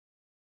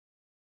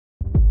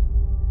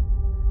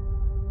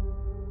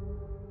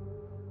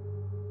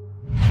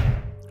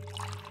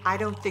I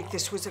don't think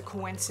this was a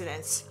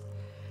coincidence.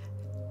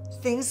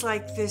 Things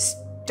like this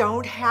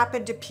don't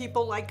happen to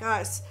people like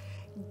us.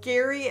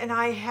 Gary and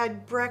I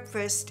had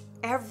breakfast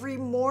every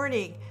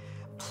morning,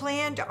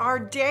 planned our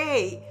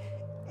day,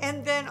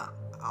 and then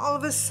all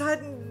of a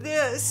sudden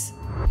this.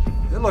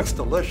 It looks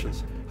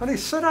delicious. Honey,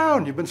 sit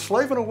down. You've been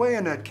slaving away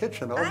in that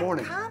kitchen all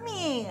morning. I'm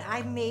coming.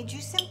 I made you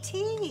some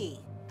tea.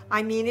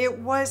 I mean, it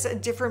was a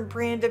different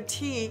brand of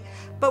tea,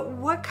 but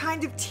what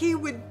kind of tea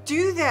would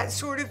do that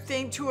sort of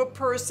thing to a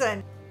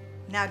person?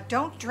 Now,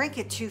 don't drink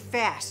it too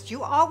fast.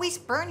 You always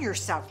burn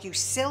yourself, you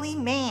silly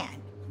man.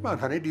 Come on,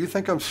 honey. Do you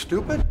think I'm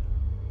stupid?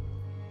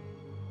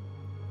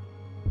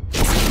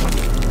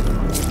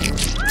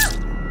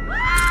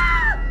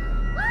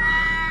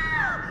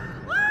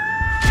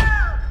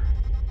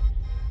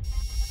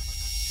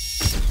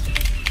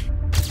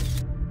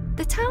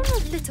 The town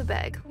of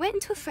Pittsburgh went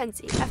into a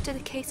frenzy after the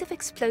case of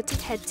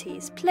exploded head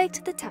teas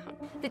plagued the town.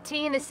 The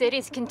tea in the city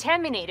is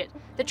contaminated.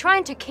 They're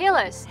trying to kill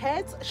us.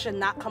 Heads should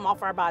not come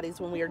off our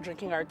bodies when we are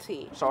drinking our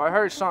tea. So I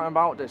heard something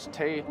about this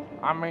tea.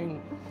 I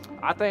mean,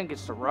 I think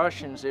it's the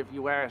Russians, if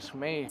you ask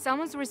me.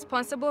 Someone's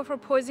responsible for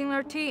poisoning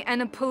our tea, and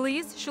the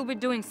police should be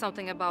doing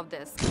something about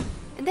this.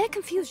 In their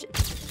confusion,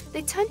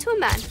 they turned to a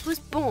man who was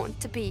born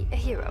to be a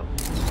hero.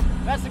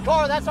 That's the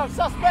car, that's our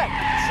suspect.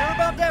 Sure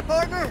about that,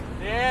 partner?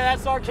 Yeah,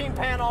 that's our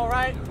kingpin, all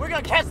right. We're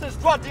gonna catch this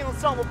drug dealing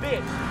son of a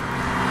bitch.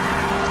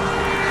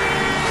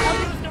 I'm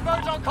using the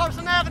verge on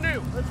Carson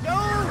Avenue. Let's go.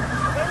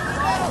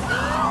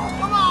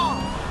 Come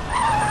on.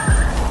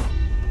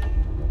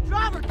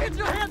 Driver, get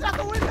your hands out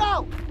the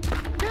window.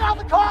 Get out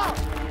the car.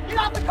 Get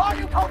out the car,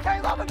 you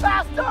cocaine-loving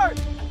bastard.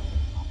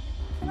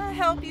 Can I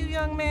help you,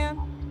 young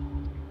man?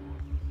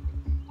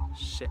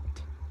 Shit.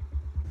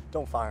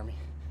 Don't fire me.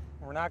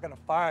 We're not gonna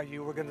fire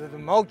you, we're gonna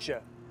demote you.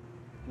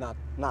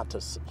 Not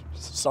to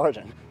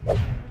Sergeant.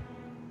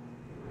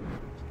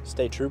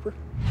 State Trooper?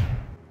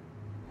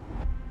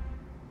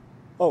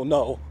 Oh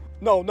no.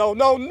 No, no,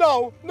 no,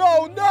 no,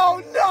 no,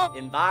 no, no!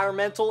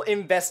 Environmental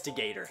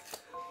Investigator,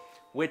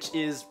 which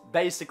is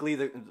basically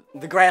the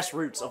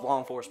grassroots of law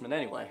enforcement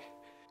anyway.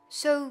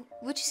 So,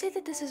 would you say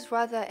that this is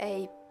rather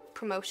a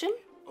promotion?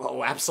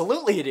 Oh,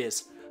 absolutely it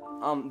is.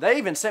 They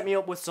even set me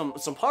up with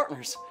some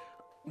partners.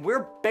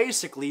 We're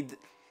basically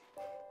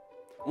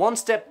one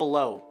step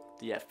below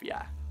the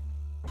FBI.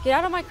 Get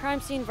out of my crime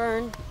scene,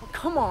 Vern. Oh,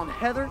 come on,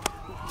 Heather.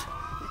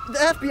 The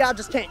FBI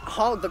just can't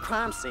hog the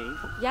crime scene.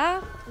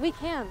 Yeah, we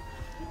can.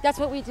 That's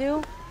what we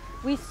do.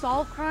 We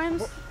solve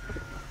crimes.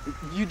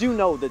 Well, you do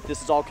know that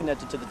this is all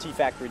connected to the tea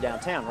factory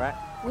downtown, right?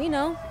 We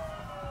know.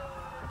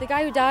 The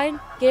guy who died,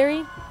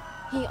 Gary,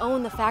 he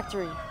owned the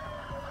factory.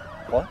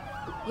 What?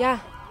 Yeah,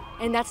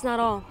 and that's not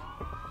all.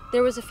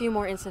 There was a few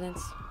more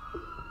incidents.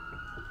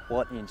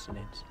 What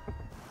incidents?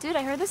 Dude,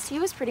 I heard this tea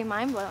was pretty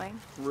mind-blowing.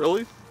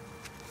 Really?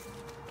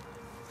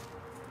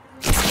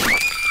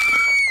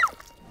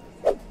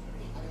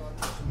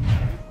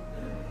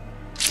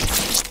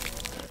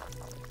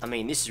 I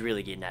mean, this is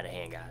really getting out of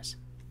hand, guys.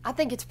 I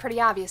think it's pretty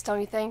obvious,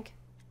 don't you think?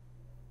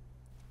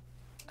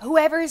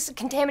 Whoever's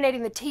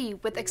contaminating the tea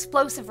with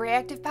explosive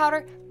reactive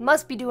powder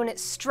must be doing it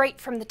straight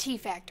from the tea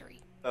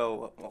factory.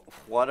 Oh,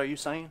 what are you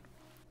saying?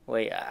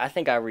 Wait, I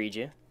think I read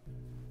you.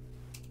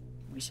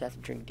 We just have to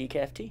drink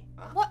decaf tea.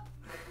 What?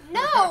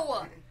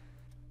 No!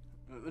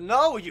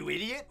 No, you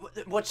idiot!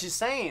 What she's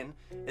saying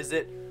is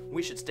that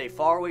we should stay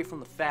far away from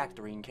the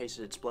factory in case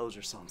it explodes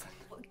or something.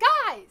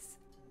 Guys!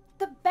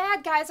 The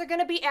bad guys are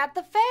gonna be at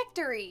the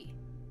factory.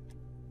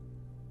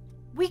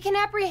 We can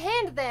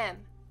apprehend them.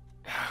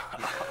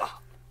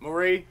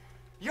 Marie,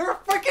 you're a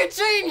freaking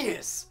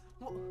genius!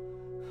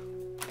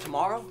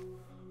 Tomorrow,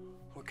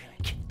 we're gonna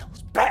get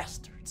those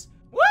bastards.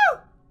 Woo!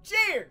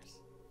 Cheers!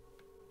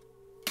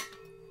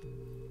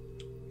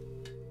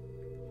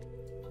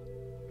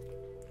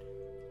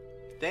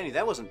 Danny,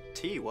 that wasn't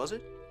tea, was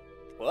it?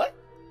 What?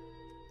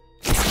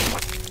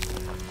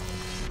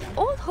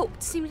 All hope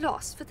seemed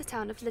lost for the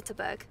town of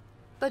Pittsburgh,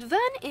 but Vern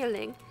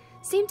Ewing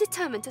seemed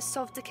determined to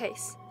solve the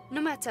case, no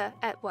matter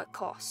at what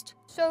cost.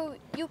 So,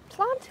 you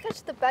plan to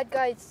catch the bad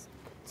guys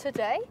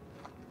today?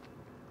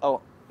 Oh,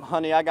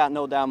 honey, I got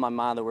no doubt in my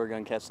mind that we're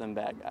gonna catch them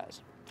bad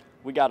guys.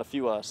 We got a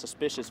few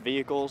suspicious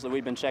vehicles that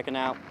we've been checking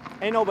out.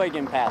 Ain't nobody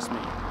getting past me.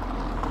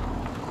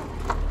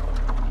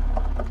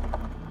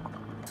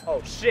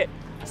 Oh, shit.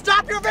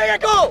 Stop your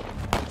vehicle!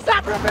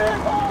 Stop your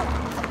vehicle!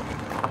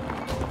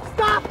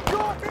 Stop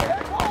your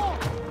vehicle!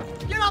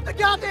 Get off the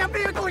goddamn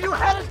vehicle, you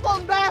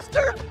head-exploding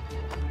bastard!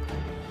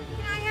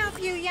 Can I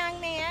help you, young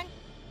man?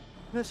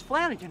 Miss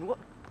Flanagan,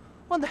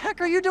 what the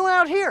heck are you doing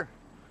out here?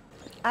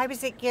 I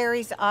was at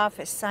Gary's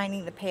office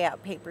signing the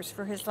payout papers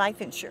for his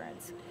life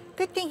insurance.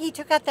 Good thing he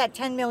took out that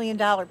 $10 million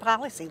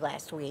policy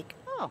last week.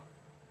 Oh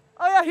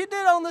yeah, he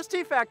did own this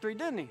tea factory,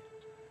 didn't he?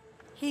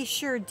 He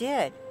sure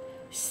did.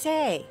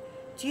 Say,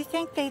 do you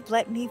think they'd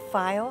let me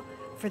file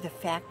for the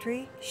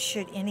factory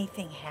should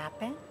anything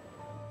happen?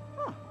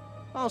 Huh.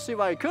 I don't see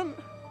why you couldn't.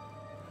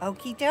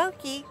 Okie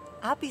dokie.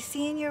 I'll be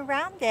seeing you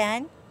around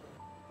then.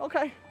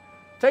 Okay.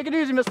 Take it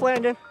easy, Miss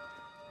Flanagan.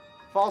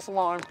 False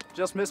alarm.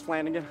 Just Miss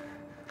Flanagan.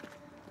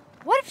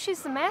 What if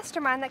she's the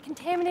mastermind that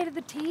contaminated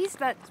the teas,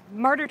 that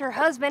murdered her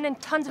husband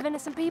and tons of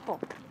innocent people?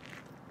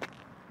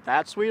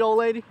 That sweet old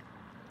lady?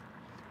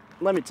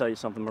 Let me tell you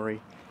something,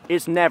 Marie.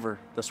 It's never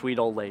the sweet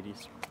old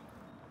ladies.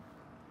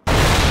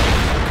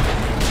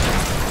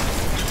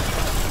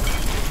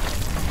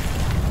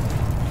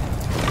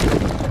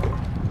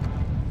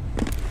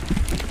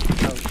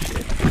 Oh,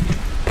 shit.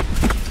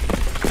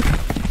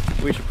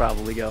 We should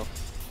probably go.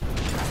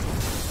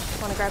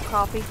 Want to grab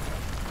coffee?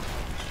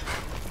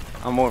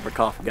 I'm more of a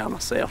coffee guy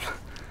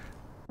myself.